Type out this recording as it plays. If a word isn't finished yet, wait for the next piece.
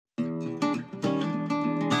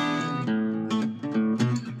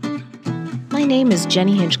My name is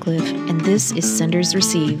Jenny Hinchcliffe, and this is Senders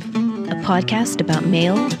Receive, a podcast about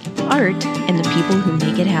mail, art, and the people who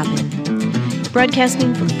make it happen.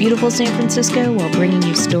 Broadcasting from beautiful San Francisco while bringing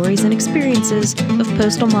you stories and experiences of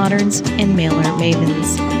postal moderns and mail art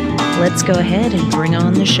mavens. Let's go ahead and bring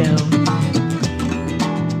on the show.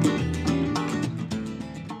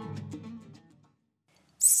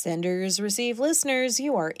 Senders Receive listeners,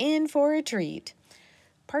 you are in for a treat.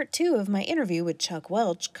 Part 2 of my interview with Chuck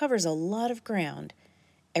Welch covers a lot of ground.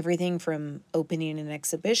 Everything from opening an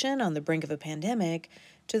exhibition on the brink of a pandemic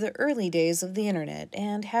to the early days of the internet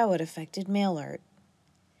and how it affected mail art.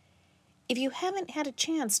 If you haven't had a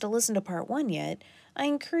chance to listen to Part 1 yet, I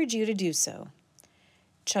encourage you to do so.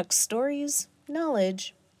 Chuck's stories,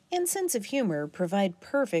 knowledge, and sense of humor provide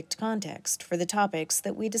perfect context for the topics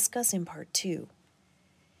that we discuss in Part 2.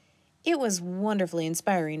 It was wonderfully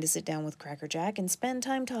inspiring to sit down with Crackerjack and spend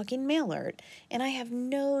time talking mail art, and I have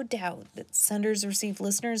no doubt that Senders Receive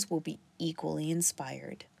listeners will be equally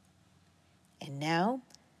inspired. And now,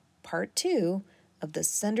 Part 2 of the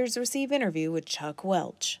Senders Receive interview with Chuck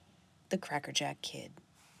Welch, the Crackerjack Kid.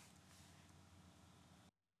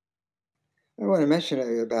 I want to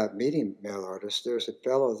mention about meeting mail artists. There's a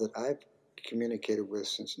fellow that I've communicated with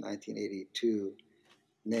since 1982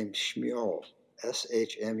 named Shmuel,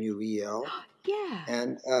 Shmuel. Yeah.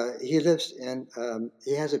 And he lives in,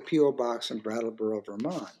 he has a P.O. box in Brattleboro,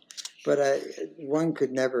 Vermont. But one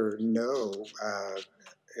could never know,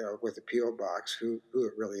 with a P.O. box who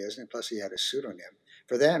it really is. And plus, he had a pseudonym.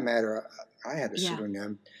 For that matter, I had a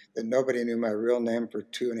pseudonym that nobody knew my real name for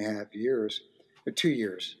 2.5 years, or 2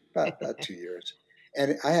 years, about 2 years.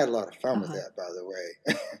 And I had a lot of fun with that, by the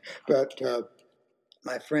way. But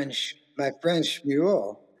my friend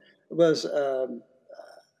Shmuel was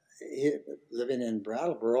living in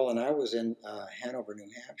Brattleboro, and I was in Hanover, New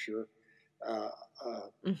Hampshire,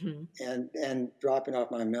 and dropping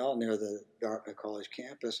off my mail near the Dartmouth College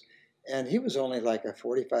campus. And he was only like a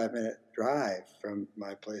 45-minute drive from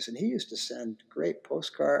my place, and he used to send great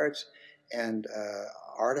postcards and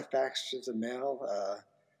artifacts to the mail.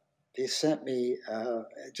 He sent me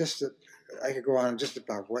I could go on just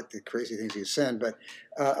about what the crazy things he'd send, but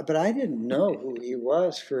I didn't know who he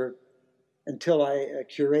was until I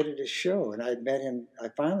curated his show, and I'd met him. I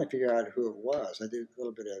finally figured out who it was. I did a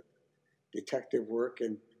little bit of detective work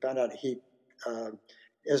and found out he,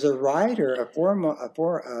 as a writer,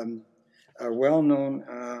 a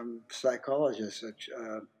well-known psychologist,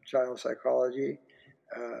 child psychology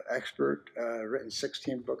expert, written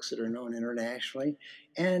 16 books that are known internationally,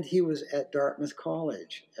 and he was at Dartmouth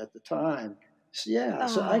College at the time. So,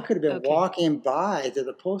 so I could have been walking by to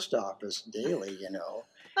the post office daily,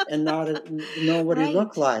 and not know what he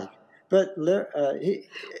looked like. But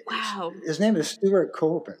his name is Stuart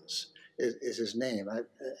Copens. Is his name.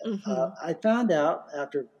 I found out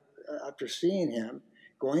after seeing him,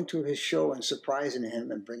 going to his show and surprising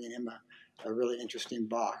him and bringing him a really interesting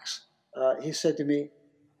box. He said to me,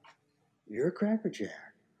 "You're a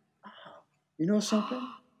Crackerjack. Oh, you know something?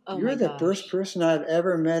 You're the first person I've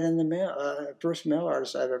ever met in the mail, first mail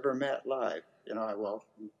artist I've ever met live." Well,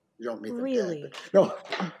 you don't meet them dead.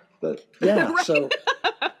 But yeah, so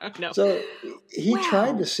No. So he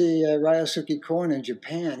tried to see Ryosuke Koen in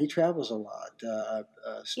Japan. He travels a lot.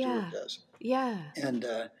 Stuart does. Yeah. And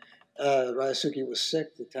Ryosuke was sick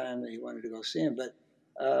at the time that he wanted to go see him. But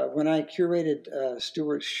when I curated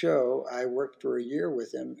Stuart's show, I worked for a year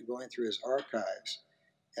with him going through his archives.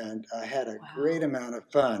 And I had a great amount of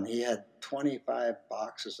fun. He had 25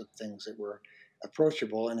 boxes of things that were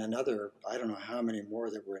approachable, and another, I don't know how many more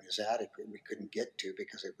that were in his attic that we couldn't get to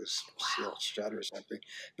because it was sealed shut or something.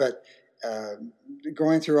 But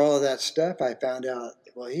going through all of that stuff, I found out,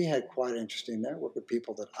 he had quite an interesting network of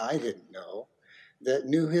people that I didn't know that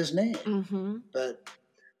knew his name. But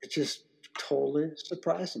it's just totally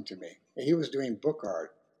surprising to me. And he was doing book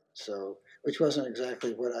art, which wasn't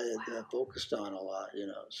exactly what I had focused on a lot,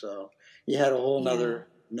 So he had a whole other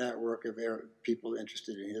network of people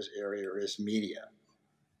interested in his area or his media.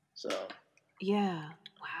 So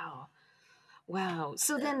Wow.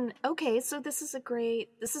 So then, so this is a great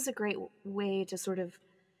way to sort of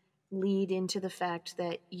lead into the fact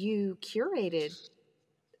that you curated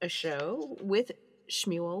a show with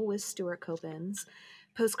Shmuel, with Stuart Copens,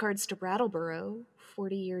 Postcards to Brattleboro,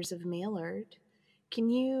 40 Years of Mail Art. Can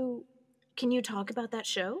you talk about that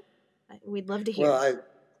show? We'd love to hear. Well,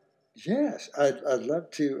 I'd love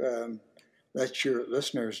to let your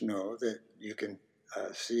listeners know that you can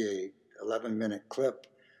see a 11-minute clip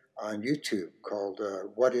on YouTube called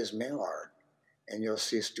 "What is Mail Art?" and you'll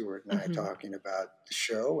see Stuart and I Mm-hmm. talking about the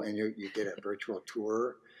show, and you get a virtual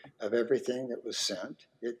tour of everything that was sent.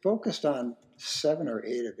 It focused on seven or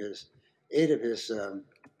eight of his uh,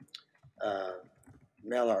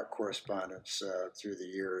 mail art correspondence through the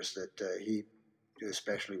years that he did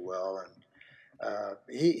especially well, and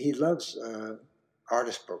he loves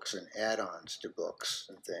artist books and add-ons to books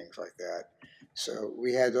and things like that. So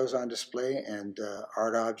we had those on display, and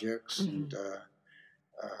art objects, and Mm-hmm.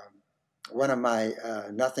 one of my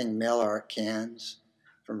nothing mail art cans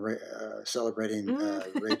from celebrating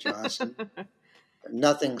Ray Johnson.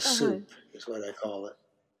 Nothing Uh-huh. soup is what I call it.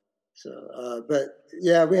 So, but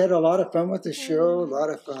yeah, we had a lot of fun with the show, a Mm. lot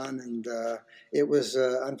of fun, and it was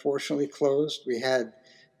unfortunately closed. We had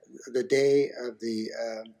the day of the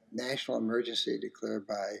national emergency declared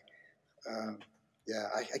by, um, yeah,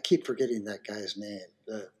 I keep forgetting that guy's name,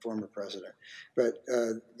 the former president, but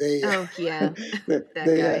they Oh, yeah, that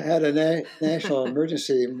they guy. had a national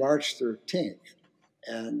emergency March 13th,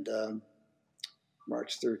 and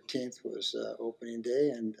March 13th was opening day,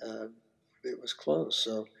 and it was closed.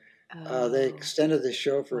 So they Oh, extended the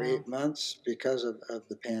show for wow. 8 months because of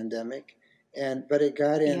the pandemic, and but it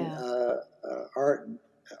got in Yeah.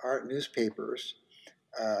 art newspapers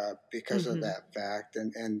because of Mm-hmm. that fact,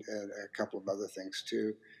 and a couple of other things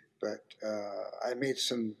too. But I made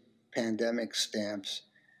some pandemic stamps.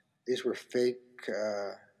 These were fake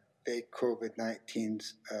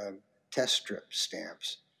COVID-19 test strip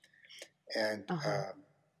stamps, and Uh-huh.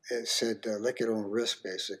 it said "lick your own risk"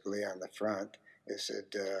 basically on the front. It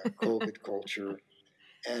said COVID culture,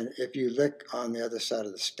 and if you lick on the other side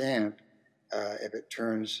of the stamp, if it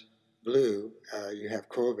turns blue, you have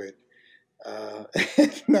COVID.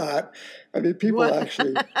 If not, I mean, people What?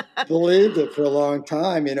 actually believed it for a long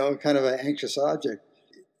time, kind of an anxious object.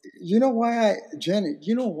 Jenny,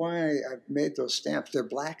 you know why I made those stamps? They're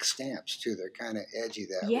black stamps too. They're kind of edgy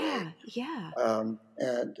that way. Yeah, yeah.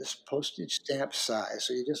 And just postage stamp size.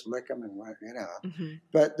 So you just lick them and Mm-hmm.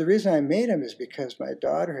 But the reason I made them is because my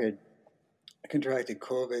daughter had contracted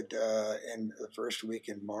COVID in the first week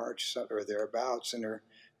in March or thereabouts, and her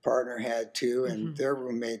partner had too, and Mm-hmm. their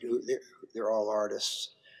roommate, they're all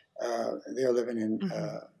artists, they're living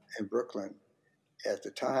Mm-hmm. in Brooklyn at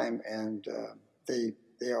the time, and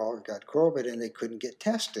they all got COVID and they couldn't get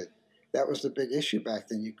tested. That was the big issue back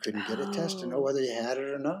then. You couldn't get a test to know Oh, whether you had it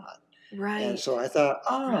or not. And so right. I thought,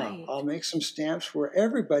 I'll Right. make some stamps where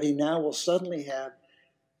everybody now will suddenly have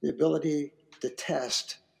the ability to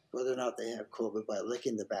test whether or not they have COVID by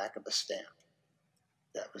licking the back of a stamp.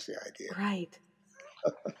 That was the idea. Right.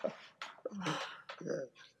 Yeah.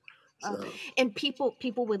 Oh, So, and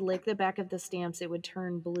people would lick the back of the stamps, it would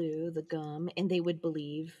turn blue, the gum, and they would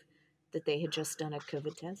believe that they had just done a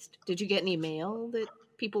COVID test. Did you get any mail that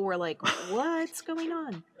people were like, "What's going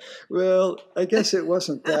on?" well, I guess it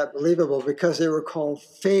wasn't that believable because they were called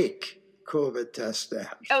fake COVID test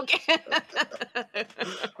stamps. Okay.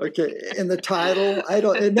 Okay, in the title,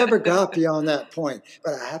 it never got beyond that point.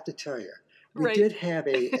 But I have to tell you, we Right. did have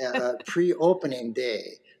a pre-opening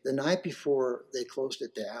day the night before they closed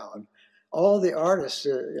it down. All the artists,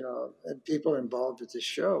 and people involved with the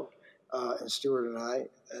show, and Stuart and I,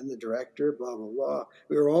 and the director, blah blah blah.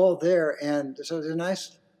 We were all there, and so there's a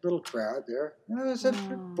nice little crowd there. It was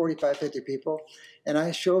Oh, 45, 50 people, and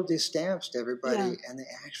I showed these stamps to yeah. everybody, and they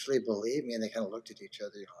actually believed me, and they kind of looked at each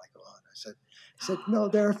other, like, "Oh," and I said, no,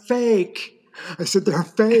 they're fake. I said, they're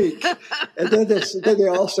fake. And then they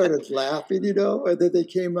all started laughing, and then they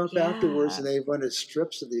came up afterwards Yeah. and they wanted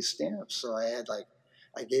strips of these stamps. So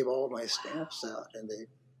I gave all my stamps Wow. out, and they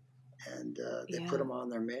put Yeah. them on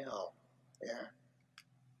their mail. Yeah,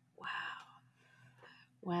 Wow.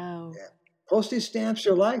 Wow. yeah. Postage stamps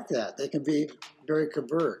are like that. They can be very Right.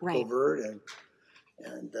 covert,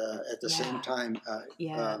 and at the same Yeah. time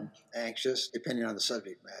Yeah. anxious, depending on the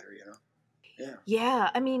subject matter. Yeah.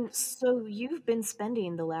 Yeah, I mean, so you've been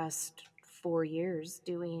spending the last 4 years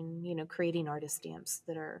doing, creating artist stamps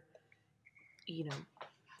that are, you know,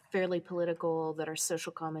 fairly political, that are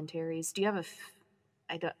social commentaries. Do you have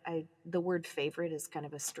I don't, the word favorite is kind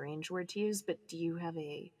of a strange word to use, but do you have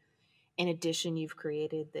an edition you've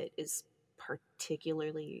created that is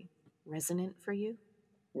particularly resonant for you?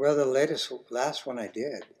 Well, last one I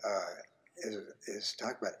did is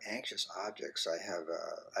talk about anxious objects.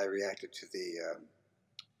 I reacted to the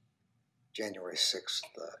January 6th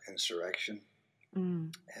insurrection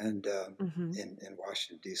Mm. and Mm-hmm. in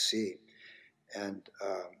Washington D.C. And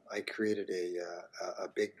I created a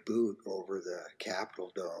big boot over the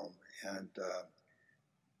Capitol dome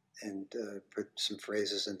and put some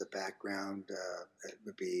phrases in the background that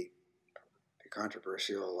would be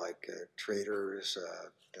controversial, like traitors,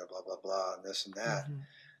 blah blah blah, and this and that.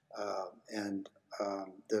 And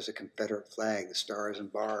there's a Confederate flag. The stars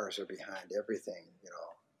and bars are behind everything,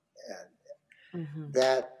 and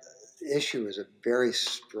that issue is a very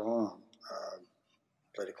strong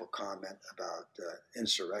political comment about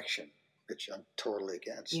insurrection, which I'm totally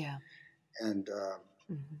against. Yeah. And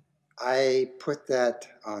I put that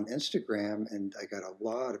on Instagram, and I got a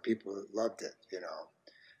lot of people that loved it.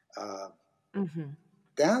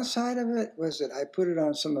 Downside of it was that I put it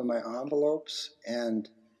on some of my envelopes, and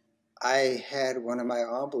I had one of my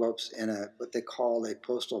envelopes in what they call a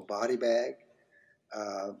postal body bag.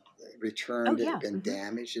 Returned, it had been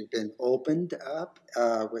damaged, it had been opened up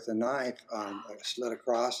with a knife, slit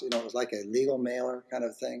across. It was like a legal mailer kind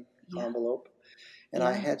of thing, envelope. And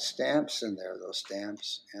I had stamps in there, those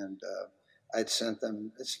stamps, and I'd sent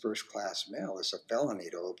them. It's first class mail. It's a felony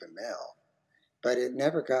to open mail. But it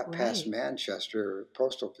never got past Manchester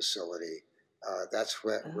Postal Facility. That's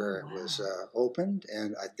where it was opened,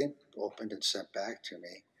 and I think opened and sent back to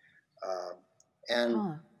me.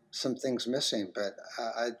 Some things missing, but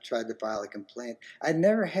I tried to file a complaint. I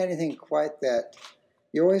never had anything quite that.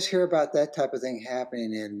 You always hear about that type of thing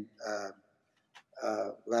happening in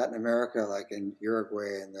Latin America, like in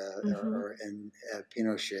Uruguay and or in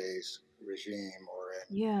Pinochet's regime, or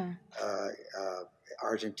in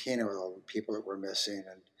Argentina with all the people that were missing.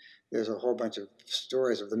 And there's a whole bunch of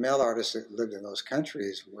stories of the mail artists that lived in those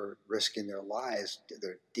countries were risking their lives,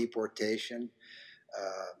 their deportation,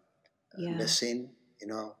 missing.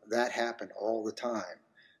 That happened all the time.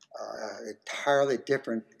 Entirely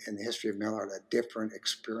different in the history of mail art, a different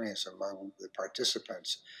experience among the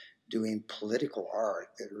participants doing political art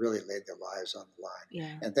that really laid their lives on the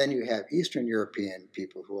line. And then you have Eastern European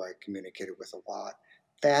people who I communicated with a lot.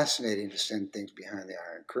 Fascinating to send things behind the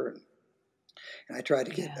Iron Curtain. And I tried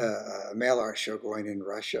to get a mail art show going in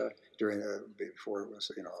Russia before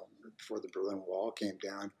the Berlin Wall came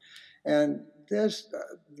down. And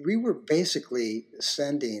we were basically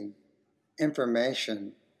sending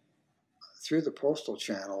information through the postal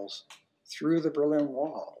channels through the Berlin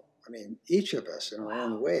Wall. I mean, each of us in our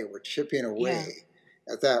own way, we're chipping away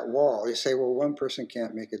at that wall. You say, well, one person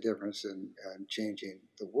can't make a difference in changing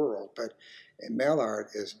the world, but mail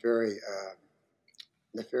art is very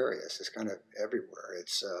nefarious. It's kind of everywhere.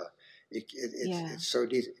 It's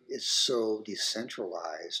so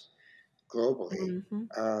decentralized globally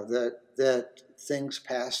that things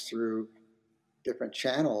pass through different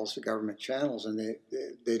channels, government channels, and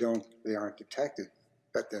they aren't detected.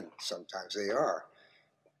 But then sometimes they are.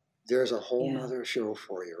 There's a whole nother show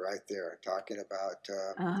for you right there, talking about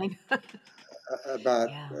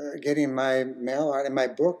getting my mail art in my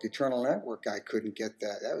book, Eternal Network. I couldn't get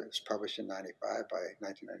that. That was published in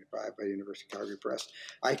 1995 by University of Calgary Press.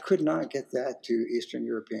 I could not get that to Eastern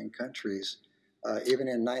European countries, even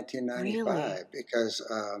in 1995, because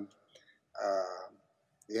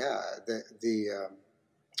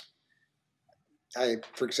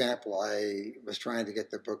for example, I was trying to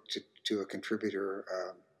get the book to a contributor,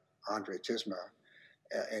 Andre Tisma,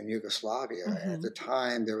 in Yugoslavia. At the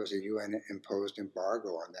time, there was a UN-imposed embargo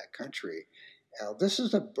on that country. This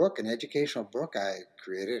is a book, an educational book I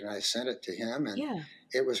created, and I sent it to him, and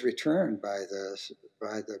it was returned by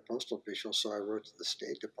the postal official. So I wrote to the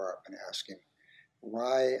State Department asking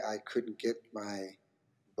why I couldn't get my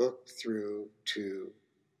book through to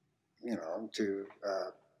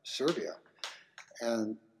Serbia.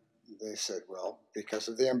 And they said, well, because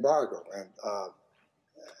of the embargo. And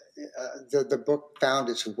the book found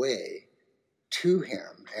its way to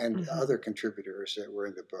him and other contributors that were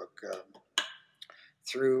in the book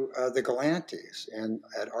through the Galantes and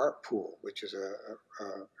at Artpool, which is a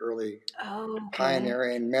early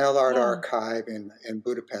pioneering mail art archive in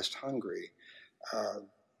Budapest, Hungary.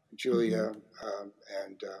 Julia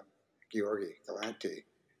and Georgi Galante.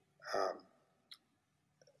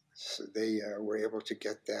 So they were able to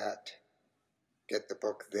get the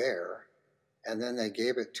book there, and then they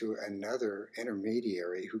gave it to another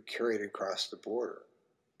intermediary who carried it across the border,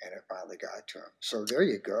 and it finally got to him. So there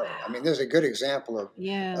you go. Wow. I mean, there's a good example of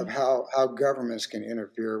how governments can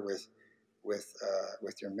interfere with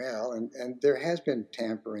your mail, and there has been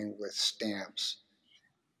tampering with stamps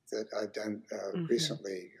that I've done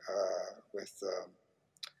recently with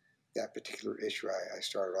that particular issue I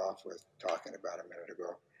started off with talking about a minute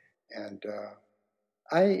ago. And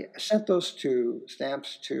I sent those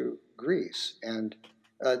stamps to Greece, and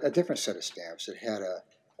a different set of stamps. It had a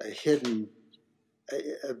hidden,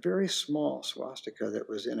 a very small swastika that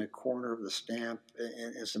was in a corner of the stamp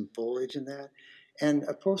and some foliage in that. And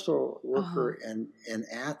a postal Uh-huh. worker in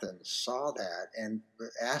Athens saw that and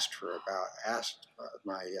asked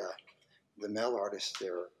my the mail artist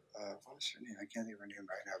there. What was her name? I can't think of her name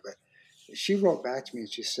right now, but she wrote back to me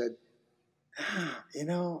and she said, you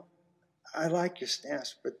know, I like your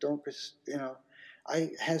stamps, but don't, you know,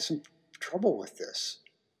 I had some trouble with this.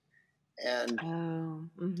 And Oh.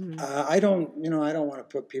 Mm-hmm. I don't want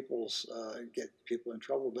to get people in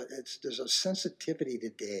trouble, but there's a sensitivity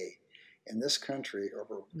today in this country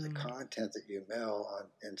over the Mm. content that you mail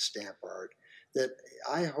on in stamp art that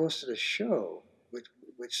I hosted a show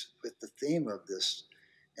which with the theme of this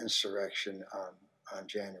insurrection on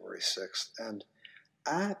January 6th, and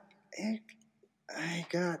I I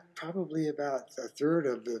got probably about a third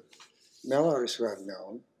of the mail artists who I've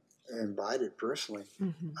known, invited personally,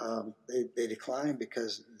 Mm-hmm. they declined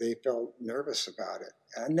because they felt nervous about it.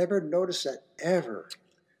 I never noticed that ever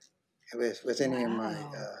with any of my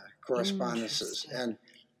Wow. correspondences. Interesting.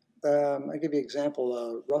 And I give you an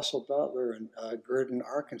example. Russell Butler in Gurdon,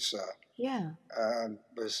 Arkansas, Yeah.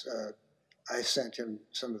 was. I sent him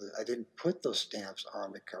some of the. I didn't put those stamps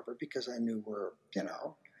on the cover because I knew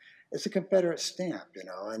it's a Confederate stamp,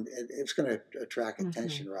 and it's going to attract Mm-hmm.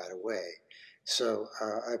 attention right away. So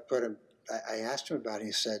I put him. I asked him about it.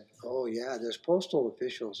 He said, "Oh yeah, there's postal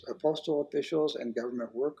officials, and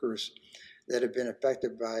government workers that have been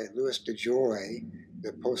affected by Louis DeJoy,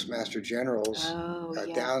 the Postmaster General's Oh,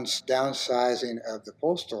 yeah. downsizing of the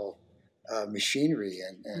postal machinery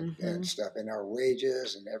and Mm-hmm. stuff, and our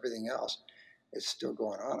wages and everything else. It's still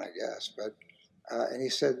going on, I guess, but." And he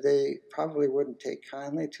said they probably wouldn't take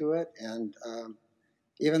kindly to it. And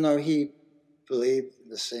even though he believed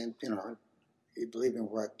the same, he believed in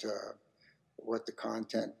what the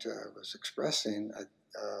content was expressing,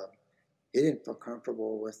 he didn't feel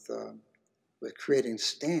comfortable with creating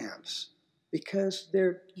stamps because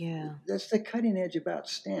Yeah. that's the cutting edge about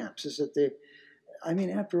stamps is that they. I mean,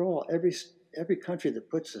 after all, every country that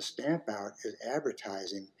puts a stamp out is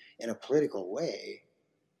advertising in a political way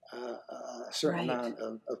a certain Right. amount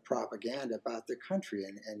of propaganda about their country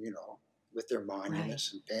and with their Right.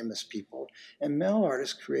 monuments and famous people. And mail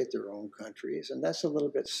artists create their own countries, and that's a little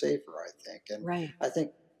bit safer, I think. And Right. I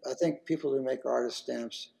think I think people who make artist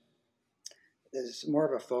stamps, there's more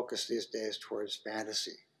of a focus these days towards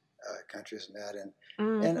fantasy countries and that. And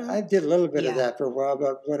Mm-hmm. I did a little bit of Yeah. that for a while,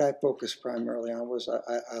 but what I focused primarily on was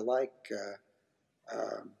I like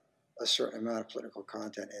a certain amount of political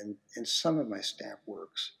content in some of my stamp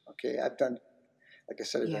works. Okay, like I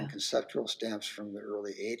said, I've done Yeah. conceptual stamps from the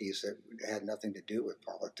early 80s that had nothing to do with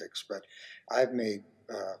politics, but I've made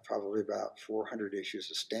probably about 400 issues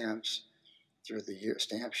of stamps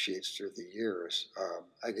stamp sheets through the years.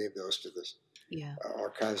 I gave those to the Yeah.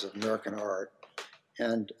 Archives of American Art,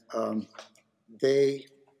 and they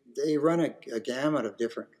they run a gamut of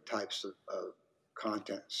different types of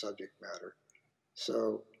content, subject matter.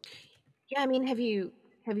 So Yeah. I mean, have you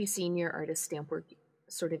seen your artist stamp work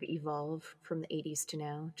sort of evolve from the 80s to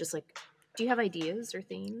now? Just like, do you have ideas or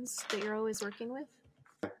themes that you're always working with?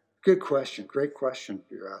 good question, great question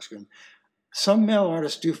you're asking. Some male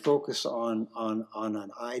artists do focus on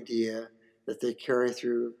an idea that they carry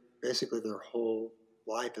through basically their whole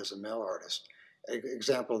life as a male artist. An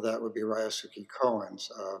example of that would be Ryosuke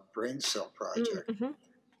Koen's Brain Cell Project.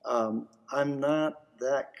 Mm-hmm. I'm not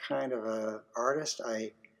that kind of a artist.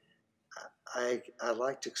 I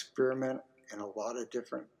like to experiment in a lot of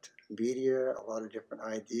different media, a lot of different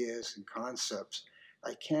ideas and concepts.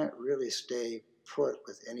 I can't really stay put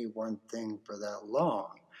with any one thing for that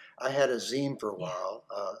long. I had a zine for a Yeah. while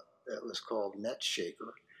that was called Net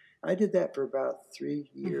Shaker. I did that for about 3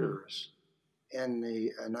 Mm-hmm. years in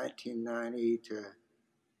the 1990 to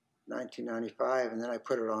 1995, and then I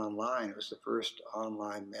put it online. It was the first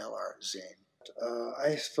online mail art zine.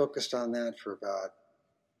 I focused on that for about,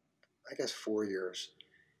 I guess, 4 years,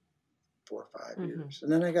 4 or 5 years. Mm-hmm.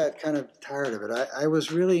 And then I got kind of tired of it. I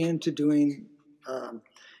was really into doing um,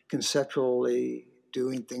 conceptually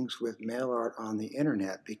doing things with mail art on the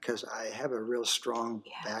internet because I have a real strong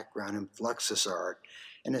Yeah. background in Fluxus art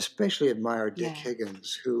and especially admire Dick Yeah.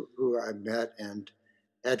 Higgins, who I met and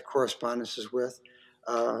had correspondences with.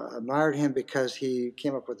 Admired him because he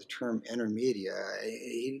came up with the term intermedia.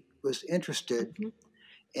 He was interested Mm-hmm.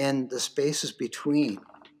 in the spaces between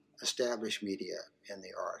established media and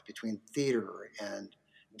the arts, between theater and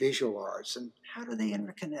visual arts, and how do they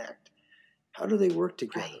interconnect? How do they work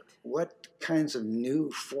together? Right. What kinds of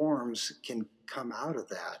new forms can come out of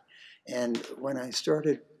that? And when I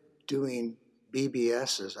started doing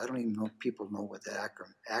BBSs, I don't even know if people know what the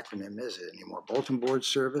acronym is anymore. Bulletin board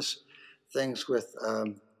service, things with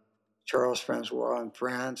Charles Francois in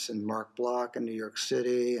France, and Marc Bloch in New York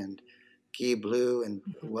City, and Guy Blue and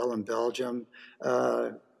well in Belgium,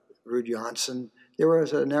 Ruud Janssen. There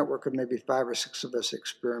was a network of maybe 5 or 6 of us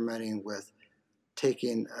experimenting with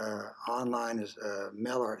taking online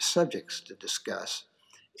mail art subjects to discuss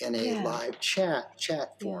in a Yeah. live chat Yeah.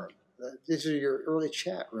 form. These are your early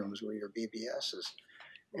chat rooms with your BBSs.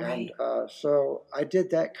 Right. And so I did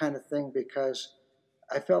that kind of thing because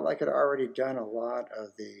I felt like I'd already done a lot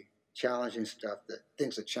of the challenging stuff,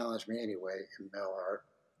 things that challenged me anyway in mail art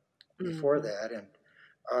before Mm-hmm. that.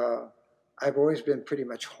 And I've always been pretty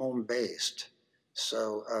much home based.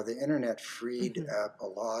 So the internet freed Mm-hmm. up a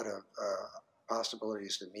lot of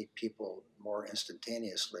possibilities to meet people more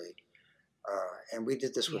instantaneously. And we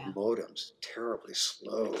did this with Yeah. modems, terribly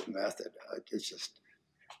slow method. It's just,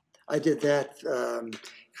 I did that,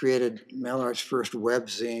 created Malart's first web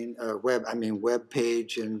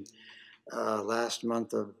page in last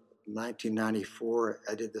month of 1994.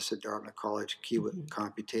 I did this at Dartmouth College Kiewit Mm-hmm.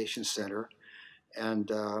 Computation Center.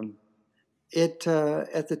 And it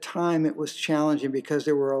at the time it was challenging because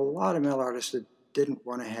there were a lot of mail artists that didn't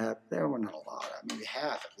want to have, there were not a lot, maybe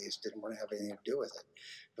half at least didn't want to have anything to do with it.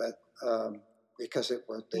 But because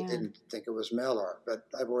they didn't think it was mail art. But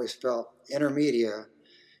I've always felt intermedia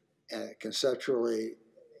conceptually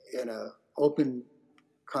in an open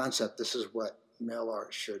concept, this is what mail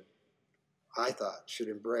art I thought, should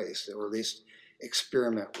embrace, or at least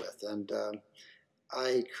experiment with. And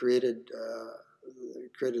I created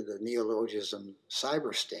the neologism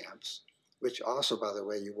cyber stamps, which also, by the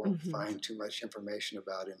way, you won't find too much information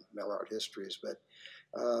about in mail art histories. But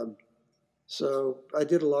so I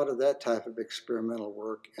did a lot of that type of experimental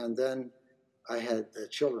work, and then the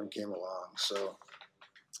children came along. So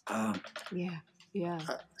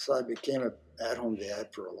so I became an at-home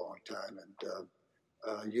dad for a long time, and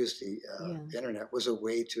used the internet was a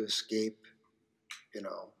way to escape. You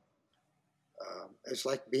know, it's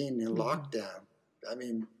like being in lockdown. I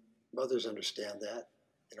mean, mothers understand that.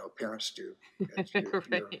 You know, parents do. You're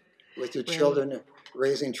with your children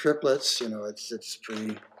raising triplets. You know, it's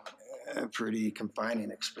pretty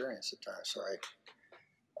confining experience at times. So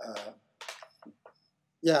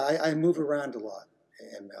I move around a lot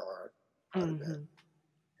in mail art. Mm-hmm.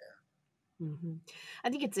 Mm-hmm. I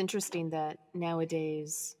think it's interesting that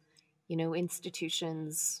nowadays,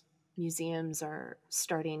 institutions, museums are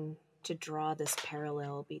starting to draw this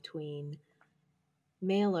parallel between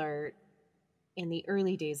mail art in the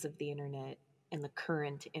early days of the internet and the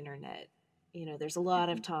current internet. There's a lot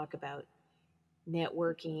of talk about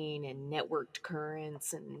networking and networked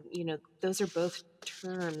currents, and those are both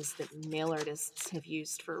terms that mail artists have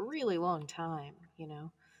used for a really long time.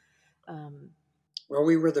 Well,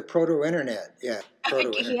 we were the proto-internet. Yeah,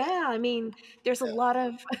 proto-internet. Yeah, I mean, there's a lot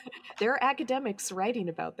of there are academics writing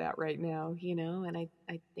about that right now, and I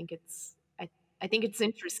think I think it's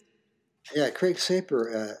interesting. Yeah, Craig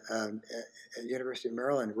Saper at University of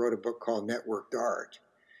Maryland wrote a book called Networked Art,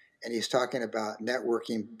 and he's talking about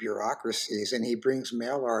networking bureaucracies, and he brings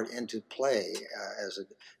mail art into play as a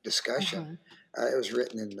discussion. It was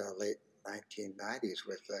written in the late 1990s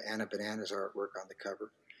with Anna Banana's artwork on the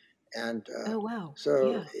cover, and Oh wow,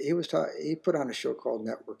 so yeah, he put on a show called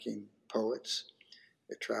Networking Poets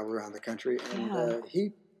that travel around the country, and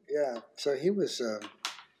yeah. so he was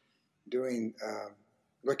doing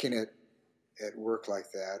looking at work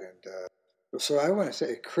like that. And so I want to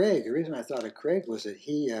say Craig, the reason I thought of Craig was that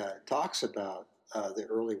he talks about the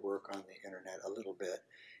early work on the internet a little bit.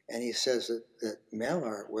 And he says that mail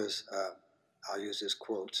art was, I'll use his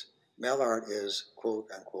quotes, mail art is,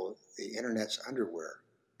 quote unquote, the internet's underwear.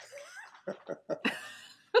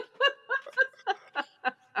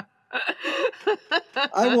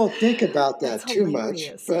 I won't think about that too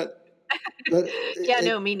much, but yeah,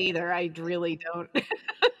 no, me neither. I really don't.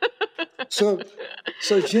 So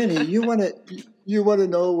Jenny, you want to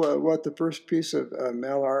know what the first piece of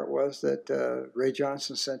mail art was that Ray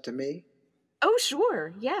Johnson sent to me? Oh,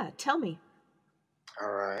 sure. Yeah, tell me.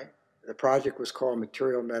 All right. The project was called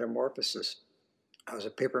Material Metamorphosis. I was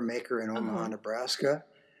a paper maker in Omaha, Nebraska.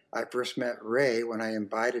 I first met Ray when I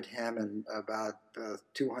invited him and about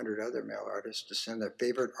 200 other mail artists to send their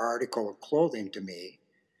favorite article of clothing to me.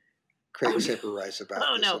 Craig Saper writes about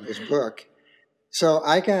this in his book. So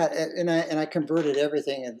I got, and I converted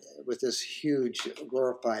everything with this huge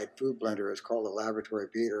glorified food blender. It's called a laboratory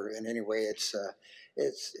beater. And anyway,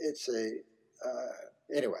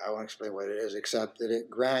 anyway, I won't explain what it is, except that it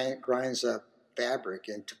grinds up fabric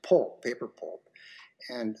into pulp, paper pulp.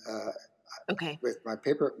 And with my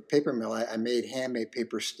paper mill, I made handmade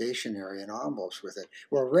paper stationery and envelopes with it.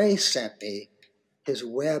 Well, Ray sent me his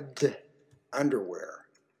webbed underwear.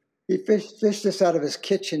 he fished this out of his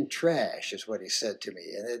kitchen trash, is what he said to me,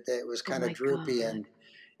 and it was Oh kind of my droopy God.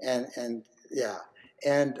 and yeah,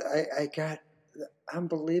 and I got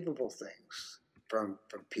unbelievable things from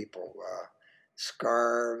people,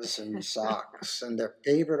 scarves and socks and their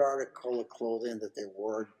favorite article of clothing that they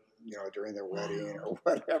wore, during their wedding Wow. or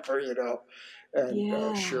whatever, and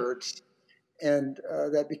Yeah. shirts, and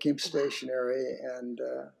that became Wow. stationery, and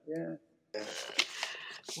yeah.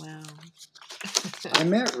 Wow.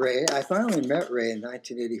 I finally met Ray in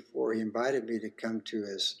 1984. He invited me to come to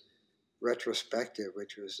his retrospective,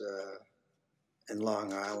 which was in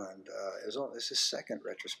Long Island. It was his second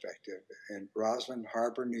retrospective in Roslyn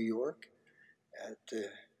Harbor, New York, at the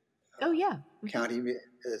Oh yeah. county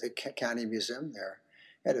museum there.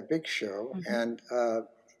 Had a big show, Mm-hmm. and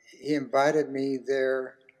he invited me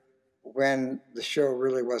there when the show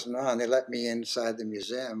really wasn't on. They let me inside the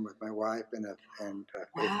museum with my wife and Faith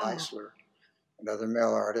Wow. Eisler, another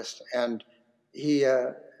male artist, and he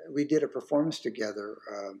we did a performance together,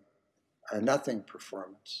 a nothing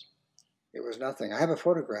performance. It was nothing. I have a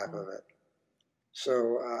photograph of it.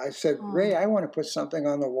 So I said, Huh. Ray, I want to put something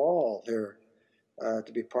on the wall here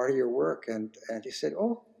to be part of your work, and he said,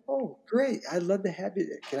 oh, great! I'd love to have you.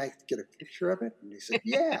 Can I get a picture of it? And he said,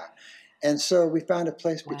 yeah. And so we found a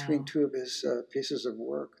place between Wow. two of his pieces of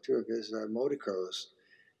work, two of his modicos,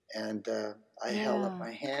 and I held up Yeah.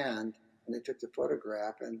 my hand, and they took the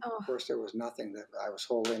photograph, and of Oh, course there was nothing that I was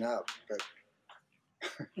holding up. But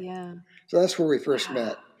yeah. so that's where we first Wow.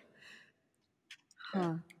 met. Yeah.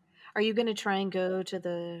 Huh. Are you going to try and go to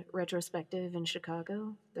the retrospective in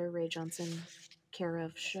Chicago, the Ray Johnson care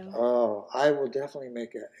of show? Oh, I will definitely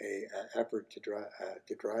make a effort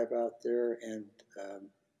to drive out there and um,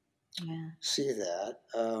 Yeah. see that.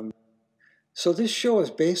 So this show is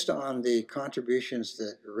based on the contributions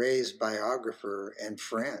that Ray's biographer and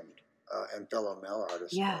friend and fellow male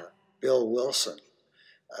artist Yeah. Bill Wilson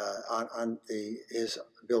on the his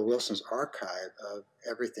Bill Wilson's archive of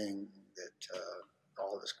everything that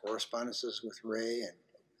all of his correspondences with Ray, and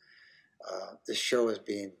this show is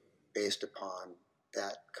being based upon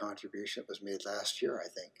that contribution that was made last year. I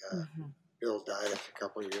think Mm-hmm. Bill died a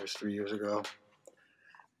couple of years, 3 years ago,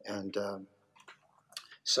 and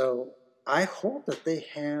so I hope that they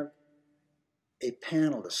have a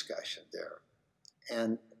panel discussion there.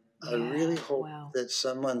 And I really Yeah. hope Wow. that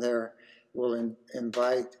someone there will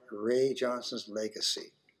invite Ray Johnson's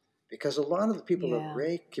legacy, because a lot of the people that Yeah.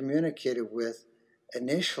 Ray communicated with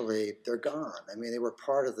initially, they're gone. I mean, they were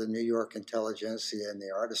part of the New York intelligentsia and the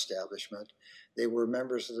art establishment. They were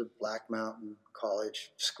members of the Black Mountain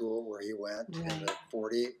College School where he went in Right.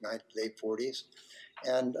 the late 40s.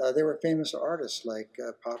 And they were famous artists like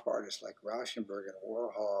pop artists like Rauschenberg and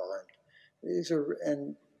Warhol,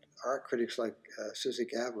 and art critics like Susie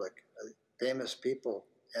Gavlik, famous people.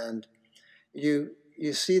 And you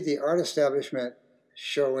see the art establishment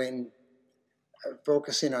showing,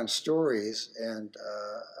 focusing on stories and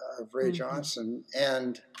of Ray Mm-hmm. Johnson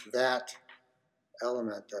and that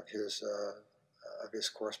element of his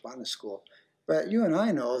correspondence school. But you and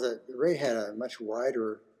I know that Ray had a much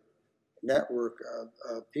wider network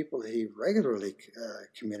of people that he regularly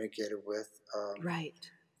communicated with, Right.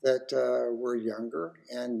 that were younger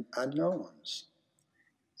and unknowns.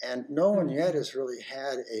 And no one yet Mm-hmm. has really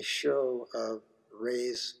had a show of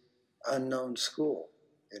Ray's unknown school,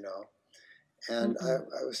 you know. And Mm-mm.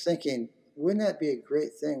 I was thinking, wouldn't that be a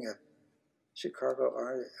great thing if Chicago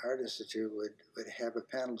Art Institute would have a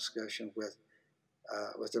panel discussion with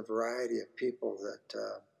a variety of people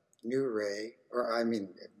that knew Ray, or I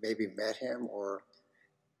mean, maybe met him, or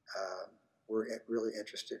were really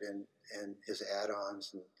interested in his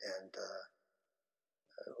add-ons, and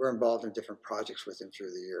were involved in different projects with him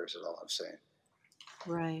through the years. Is all I'm saying.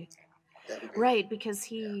 Right. That would be, Right.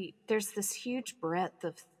 Because yeah. there's this huge breadth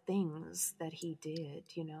of things that he did,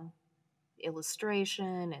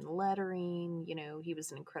 illustration and lettering. He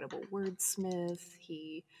was an incredible wordsmith.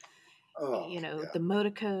 Oh, The yeah.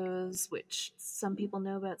 Modicos, which some people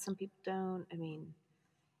know about, some people don't. I mean,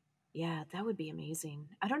 yeah, that would be amazing.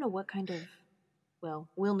 I don't know what kind of, well,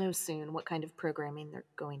 we'll know soon what kind of programming they're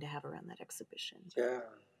going to have around that exhibition. Yeah,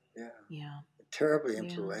 yeah. Yeah, Terribly yeah,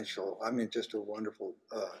 influential. I mean, just a wonderful,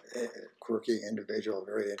 quirky individual,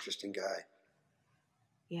 very interesting guy.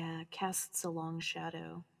 yeah, casts a long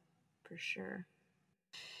shadow for sure.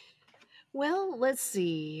 Well, let's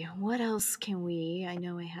see. What else can we? I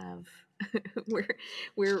know I have. we're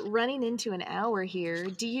we're running into an hour here.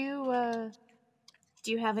 Do you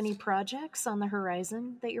have any projects on the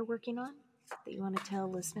horizon that you're working on that you want to tell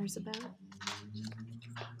listeners about?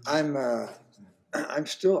 I'm I'm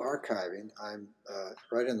still archiving. I'm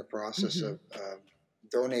right in the process Mm-hmm. of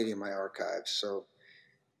donating my archives. So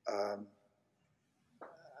um,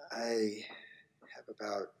 I have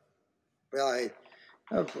about, well, I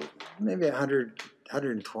have maybe 100,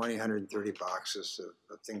 120, 130 boxes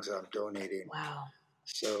of things I'm donating. Wow.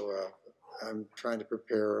 So I'm trying to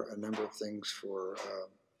prepare a number of things for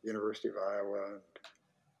University of Iowa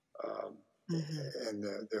and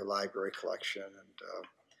their library collection. And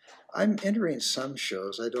I'm entering some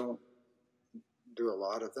shows. I don't do a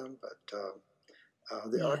lot of them, but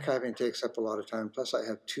the archiving takes up a lot of time. Plus, I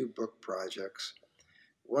have 2 book projects.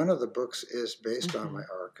 One of the books is based on my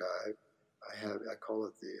archive. I call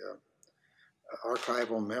it the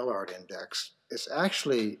Archival Mail Art Index. It's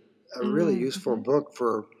actually a really useful book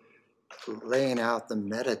for laying out the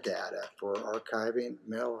metadata for archiving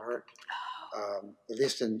mail art. At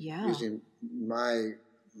least in using my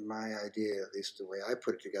idea, at least the way I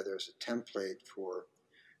put it together, as a template for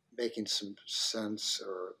making some sense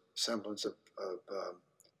or semblance of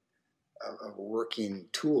a working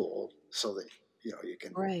tool, so that you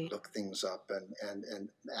can look things up and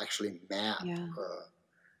actually map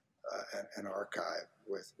an archive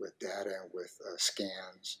with data and with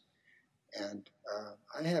scans. And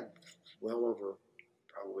I have well over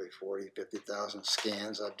probably 40, 50,000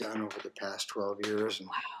 scans I've done over the past 12 years. And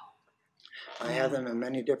I have them in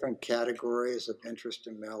many different categories of interest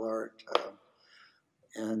in mail art.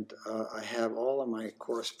 And I have all of my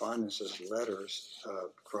correspondences, letters,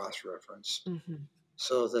 cross-referenced,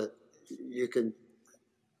 so that you can,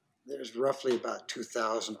 there's roughly about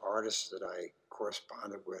 2,000 artists that I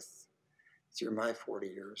corresponded with through my 40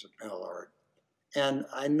 years of mail art. And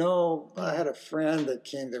I know I had a friend that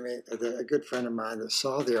came to me, a good friend of mine that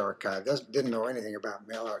saw the archive, didn't know anything about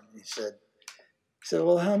mail art. And he said,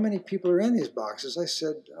 well, how many people are in these boxes? I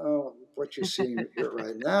said, oh, what you see here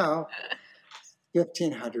right now,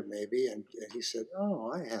 1,500 maybe. And he said,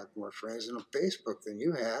 oh, I have more friends on Facebook than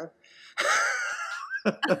you have.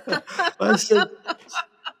 I said,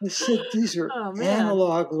 these are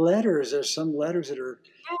analog letters. There's some letters that are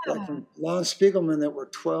like from Lon Spiegelman that were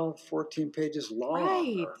 12, 14 pages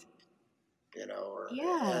long.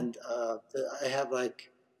 And I have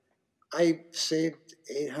I saved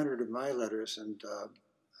 800 of my letters and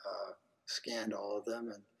scanned all of them,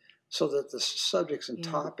 and so that the subjects and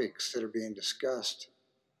topics that are being discussed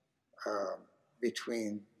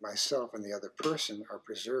between myself and the other person are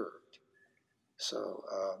preserved. So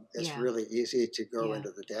it's really easy to go into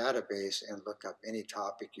the database and look up any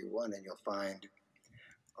topic you want, and you'll find,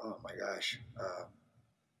 oh my gosh,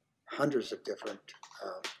 hundreds of different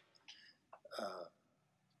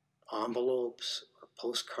envelopes or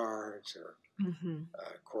postcards or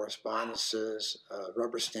correspondences,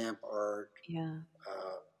 rubber stamp art,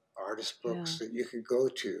 artist books that you could go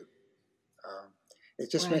to. It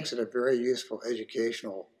just makes it a very useful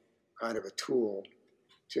educational kind of a tool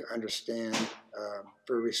to understand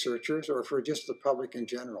for researchers or for just the public in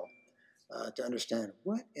general, to understand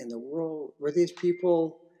what in the world were these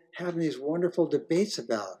people having these wonderful debates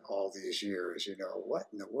about all these years. What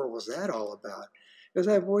in the world was that all about? Because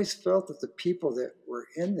I've always felt that the people that were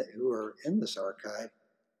who are in this archive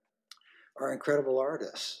are incredible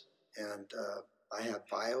artists, and I have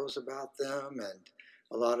bios about them, and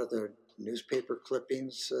a lot of their newspaper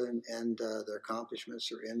clippings and their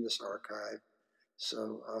accomplishments are in this archive.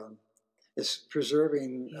 So it's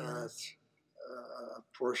preserving a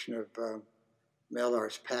portion of mail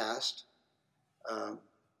art's past.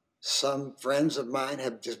 Some friends of mine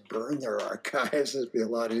have just burned their archives. It'd be a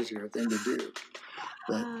lot easier thing to do.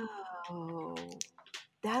 But,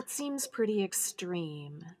 that seems pretty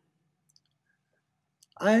extreme.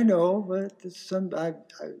 I know, but I've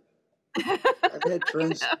had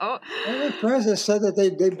friends. I had friends that said that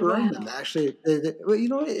they burned them. Actually,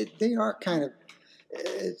 they are kind of.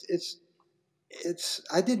 It's.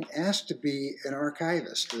 I didn't ask to be an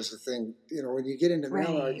archivist. Is the thing. When you get into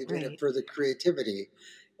mail art, you're doing it for the creativity,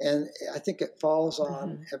 and I think it falls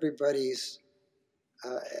on everybody's.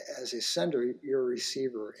 As a sender, you're a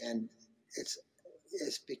receiver, and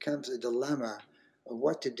it becomes a dilemma of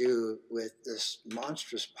what to do with this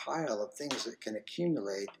monstrous pile of things that can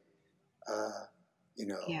accumulate.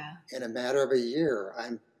 In a matter of a year,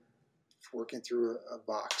 I'm working through a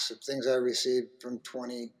box of things I received from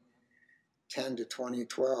 2010 to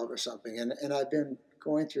 2012 or something, and I've been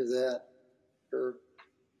going through that for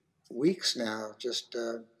weeks now, just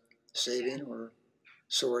saving or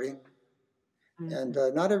sorting. And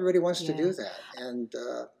not everybody wants to do that. And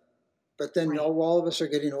but then all of us are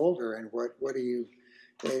getting older, and what do you?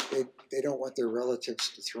 They don't want their relatives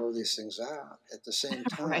to throw these things out. At the same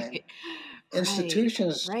time,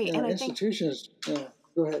 institutions, and institutions.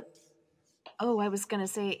 Go ahead. Oh, I was going to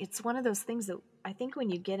say it's one of those things that I think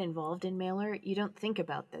when you get involved in mailer, you don't think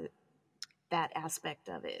about that aspect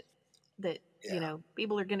of it. That, Yeah.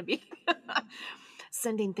 people are going to be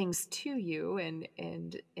sending things to you,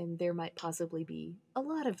 and there might possibly be a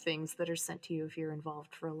lot of things that are sent to you if you're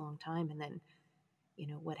involved for a long time, and then,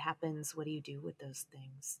 what happens, what do you do with those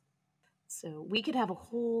things? So we could have a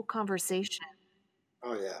whole conversation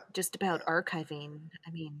Oh yeah. just about Yeah. archiving.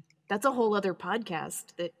 I mean, that's a whole other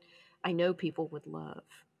podcast that I know people would love.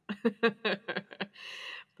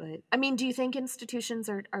 But I mean, do you think institutions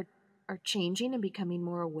are changing and becoming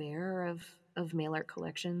more aware of mail art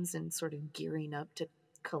collections and sort of gearing up to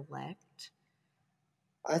collect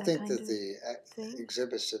I that think kind that of the thing?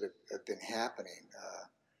 exhibits that have been happening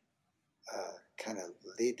kind of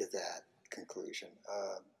lead to that conclusion.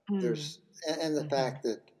 Mm. There's and the Mm-hmm. fact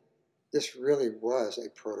that this really was a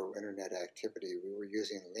proto-internet activity. We were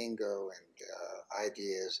using lingo and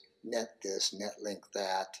ideas, net this, net link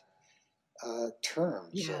that,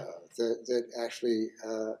 terms Yeah. that actually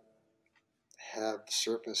have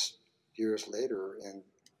surfaced years later. And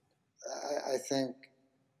I think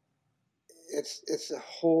it's a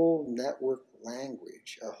whole network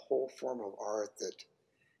language, a whole form of art that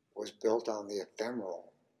was built on the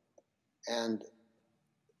ephemeral, and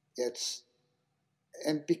it's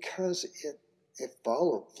and because it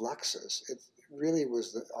followed Fluxus, it really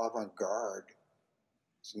was the avant-garde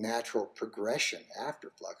natural progression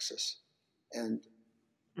after Fluxus. And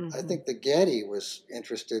I Mm-hmm. think the Getty was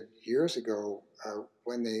interested years ago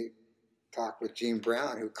when they talked with Gene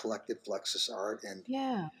Brown, who collected Fluxus art and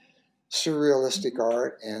Yeah. surrealistic Mm-hmm.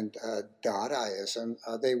 art and Dadaism.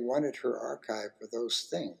 They wanted her archive for those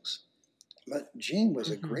things. But Jean was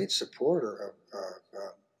a Mm-hmm. great supporter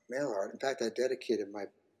of mail art. In fact, I dedicated my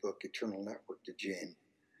book Eternal Network to Jean.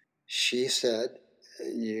 She said,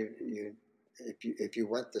 "You, if you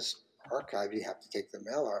want this archive, you have to take the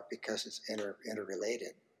mail art because it's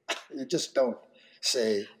interrelated. You just don't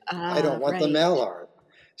say, I don't Ah, want the mail right. art."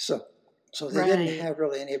 So, so they didn't Right. have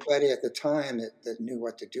really anybody at the time that knew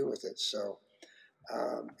what to do with it. So,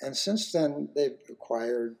 and since then, they've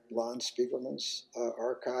acquired Lon Spiegelman's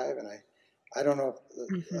archive, and I don't know if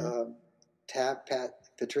Mm-hmm.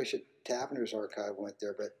 Patricia Tavener's archive went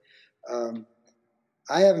there, but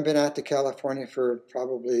I haven't been out to California for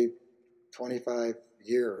probably 25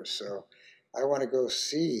 years, so I want to go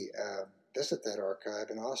visit that archive,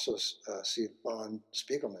 and also see Lon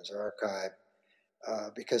Spiegelman's archive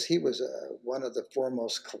because he was one of the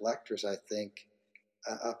foremost collectors, I think,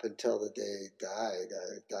 up until the day he died.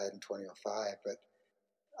 He died in 2005, but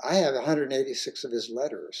I have 186 of his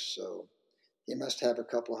letters, so he must have a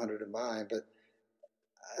couple hundred of mine. But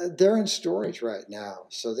they're in storage right now,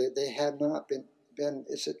 so they have not been.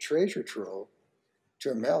 It's a treasure trove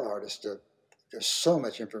to a mail artist. There's so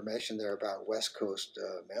much information there about West Coast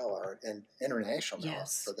mail art and international mail art,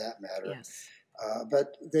 for Yes. that matter. Yes.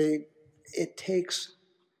 But it takes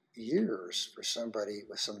years for somebody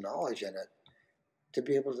with some knowledge in it to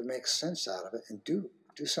be able to make sense out of it and do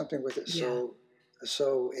something with it Yeah.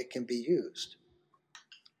 so it can be used.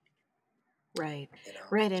 Right. You know.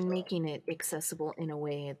 Right. And So making it accessible in a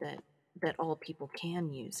way that all people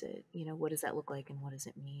can use it. What does that look like and what does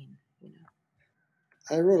it mean?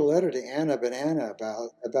 I wrote a letter to Anna Banana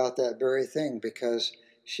about that very thing because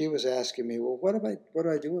she was asking me, well, what do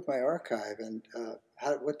I do with my archive, and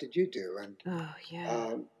what did you do? Oh, yeah.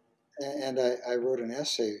 Um, and I wrote an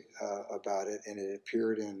essay about it, and it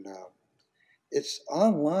appeared in. It's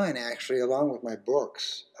online actually, along with my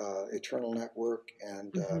books, Eternal Network,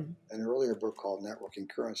 and Hmm. an earlier book called Networking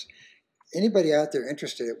Currents. Anybody out there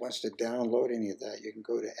interested that wants to download any of that, you can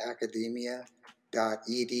go to academia.edu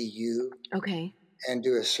Okay. and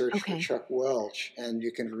do a search for Okay. Chuck Welch, and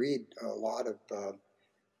you can read a lot of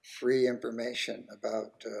free information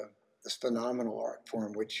about this phenomenal art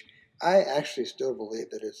form, which I actually still believe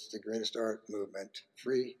that it's the greatest art movement,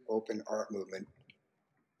 free, open art movement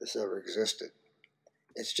that's ever existed.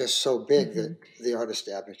 It's just so big Hmm. that the art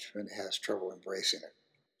establishment has trouble embracing it.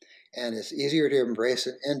 And it's easier to embrace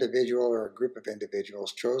an individual or a group of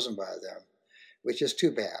individuals chosen by them, which is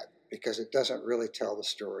too bad because it doesn't really tell the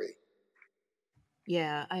story.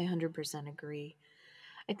 Yeah, I 100% agree.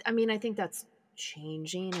 I mean, I think that's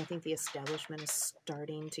changing. I think the establishment is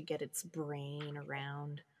starting to get its brain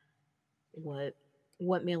around what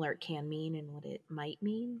what mail art can mean and what it might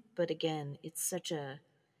mean. But again, it's such an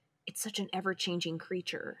ever-changing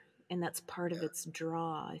creature, and that's part of Yeah. its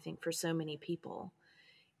draw, I think, for so many people.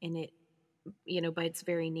 And it, by its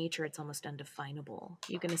very nature, it's almost undefinable.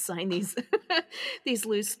 You can assign these these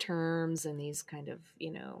loose terms and these kind of,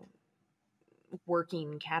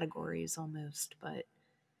 working categories almost, but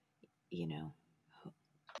you know,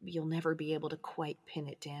 you'll never be able to quite pin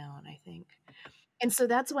it down, I think. And so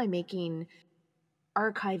that's why making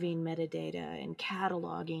archiving metadata and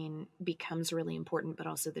cataloging becomes really important, but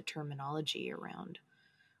also the terminology around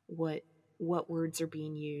what words are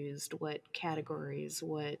being used, what categories,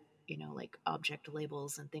 what, like object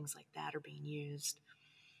labels and things like that are being used.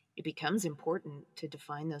 It becomes important to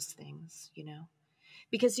define those things,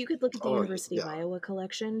 because you could look at the Oh, University of yeah. Iowa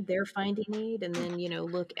collection, their finding aid, and then,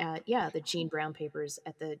 look at, the Gene Brown papers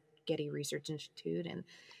at the Getty Research Institute. And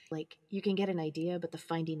like, you can get an idea, but the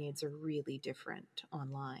finding aids are really different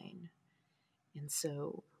online. And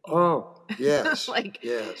so, Oh, yes. like,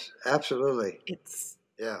 Yes. Absolutely. it's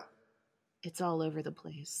Yeah. it's all over the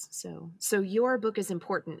place. So your book is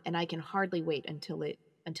important, and I can hardly wait until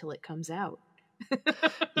it comes out.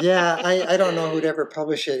 Yeah, I don't know who'd ever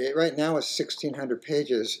publish it. Right now it's 1,600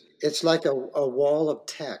 pages. It's like a wall of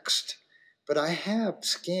text. But I have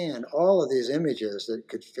scanned all of these images that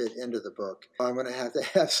could fit into the book. I'm going to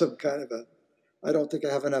have some kind of I don't think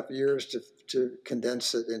I have enough years to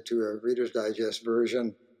condense it into a Reader's Digest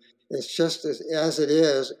version. It's just as it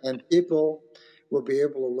is, and people will be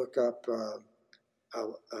able to look up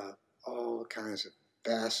all kinds of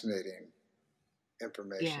fascinating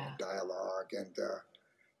information Yeah. and dialogue. And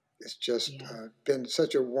it's just Yeah. been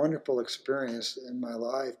such a wonderful experience in my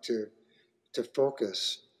life to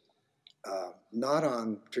focus not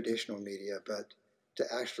on traditional media, but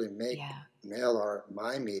to actually make Yeah. mail art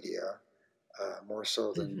my media more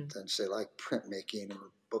so Hmm. than say like printmaking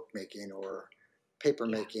or bookmaking or paper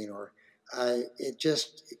Yeah. making or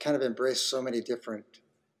it kind of embraced so many different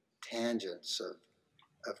tangents of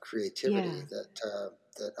Yeah. creativity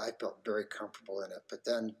that I felt very comfortable in it. But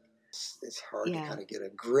then it's hard to Yeah. kind of get a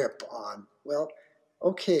grip on. Well,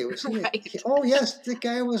 okay, was he? Right. Oh, yes, the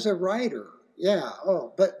guy was a writer. Yeah.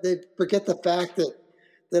 Oh, but they forget the fact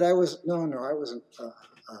that I was I wasn't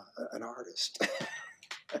an artist.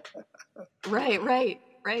 Right. Right.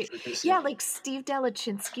 Right. Producing. Yeah. Like Steve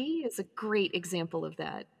Dalachinsky is a great example of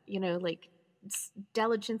that. Like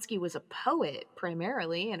Dalachinsky was a poet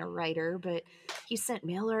primarily and a writer, but he sent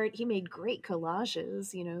mail art. He made great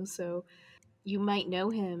collages. So you might know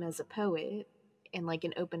him as a poet and like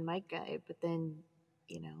an open mic guy, but then,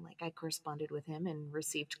 like I corresponded with him and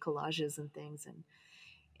received collages and things.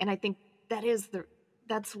 And I think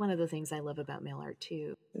that's one of the things I love about mail art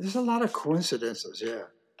too. There's a lot of coincidences. Yeah.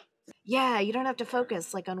 Yeah, you don't have to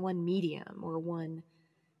focus like on one medium or one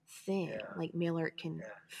thing. Yeah. Like mail art can Yeah.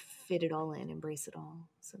 fit it all in, embrace it all.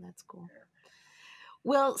 So that's cool.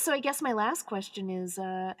 Well, so I guess my last question is,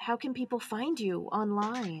 how can people find you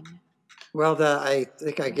online? Well, I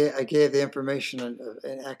think I gave the information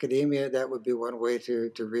in academia. That would be one way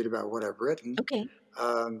to read about what I've written. Okay.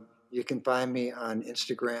 You can find me on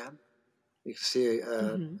Instagram. You can see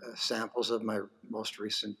Mm-hmm. samples of my most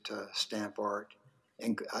recent stamp art,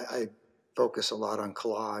 and I focus a lot on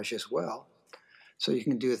collage as well. So you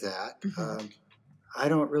can do that. Mm-hmm. I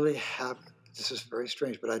don't really have. This is very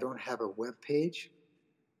strange, but I don't have a web page.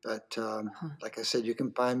 But Huh. like I said, you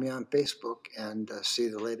can find me on Facebook and see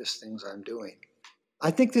the latest things I'm doing. I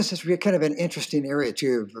think this is kind of an interesting area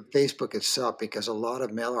too, Facebook itself, because a lot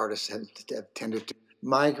of mail artists have tended to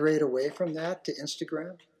migrate away from that to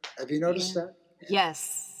Instagram. Have you noticed Yeah. that?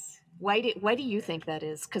 Yes. Why do you think that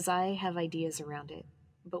is? Because I have ideas around it,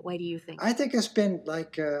 but why do you think? I think it's been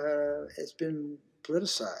it's been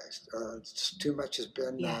politicized. Too much has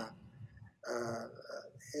been, Yeah. uh,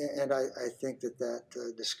 and I think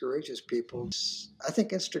that discourages people. I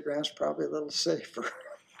think Instagram's probably a little safer.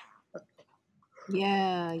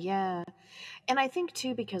 Yeah, yeah. And I think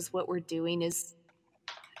too, because what we're doing is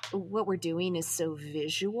so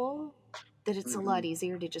visual that it's a Hmm. lot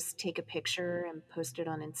easier to just take a picture and post it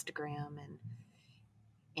on Instagram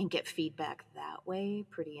and get feedback that way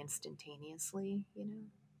pretty instantaneously.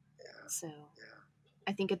 Yeah, So yeah.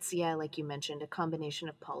 I think it's, yeah, like you mentioned, a combination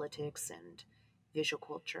of politics and visual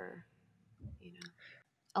culture, you know.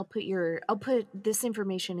 I'll put this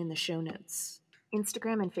information in the show notes.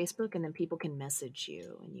 Instagram and Facebook, and then people can message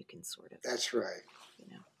you and you can sort of, That's right. you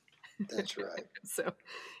know. That's right. So,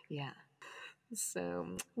 yeah.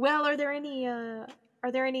 So, well, are there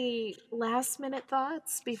any last minute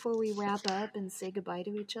thoughts before we wrap up and say goodbye to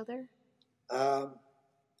each other? Um,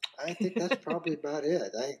 I think that's probably about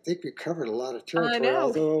it. I think we covered a lot of I territory, know.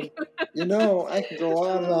 although, I can go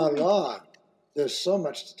on and on and on. There's so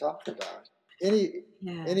much to talk about. Any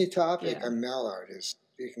Yeah. any topic Yeah. on Mallard is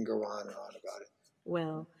you can go on and on about it.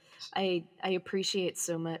 Well, I appreciate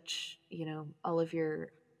so much, all of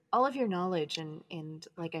your knowledge, and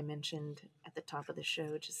like I mentioned at the top of the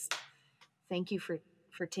show, just thank you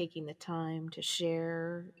for taking the time to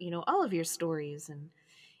share, all of your stories and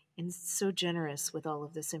so generous with all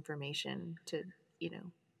of this information to,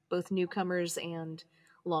 both newcomers and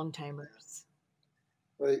long-timers.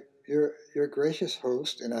 Well, you're a gracious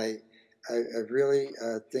host, and I really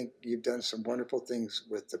think you've done some wonderful things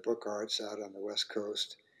with the book arts out on the West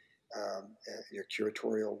Coast, your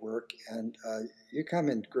curatorial work, and you come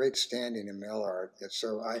in great standing in mail art. And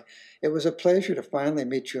so it was a pleasure to finally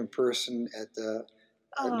meet you in person at the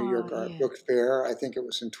New York Art Book Fair. I think it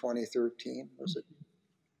was in 2013. Was it?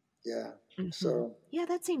 Yeah. Mm-hmm. So. Yeah,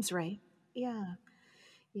 that seems right. Yeah.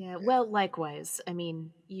 Well, likewise. I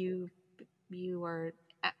mean, you are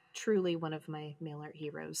truly one of my mail art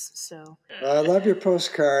heroes. So I love your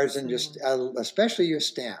postcards and just especially your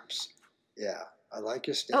stamps. Yeah, I like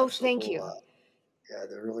your stamps. Oh, thank you. Yeah,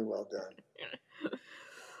 they're really well done.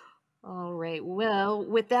 All right. Well,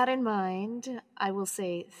 with that in mind, I will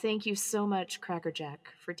say thank you so much, Crackerjack,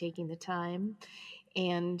 for taking the time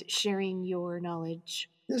and sharing your knowledge.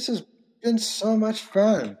 This has been so much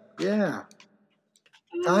fun. Yeah.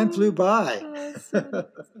 Time flew by. Awesome.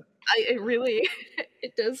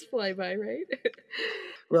 It does fly by, right?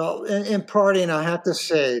 Well, in parting, I have to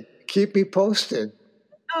say, keep me posted.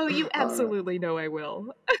 Oh, you absolutely know I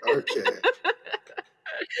will. Okay.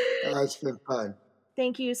 It's been fun.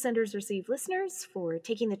 Thank you, Senders Receive listeners, for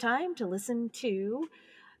taking the time to listen to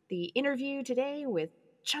the interview today with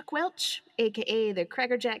Chuck Welch, aka the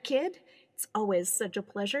Crackerjack Kid. It's always such a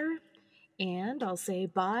pleasure. And I'll say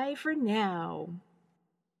bye for now.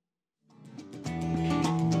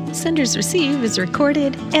 Senders Receive is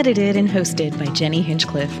recorded, edited, and hosted by Jenny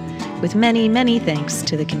Hinchcliffe, with many, many thanks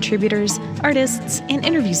to the contributors, artists, and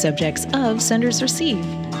interview subjects of Senders Receive.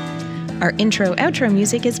 Our intro-outro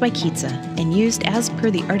music is by Keatsa and used as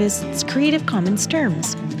per the artist's Creative Commons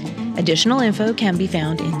terms. Additional info can be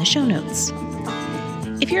found in the show notes.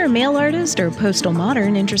 If you're a mail artist or postal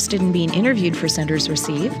modern interested in being interviewed for Senders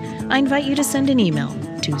Receive, I invite you to send an email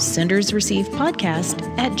to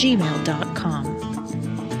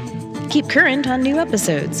sendersreceivepodcast@gmail.com. Keep current on new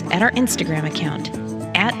episodes at our Instagram account,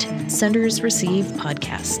 @Senders Receive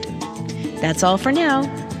Podcast. That's all for now,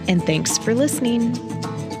 and thanks for listening.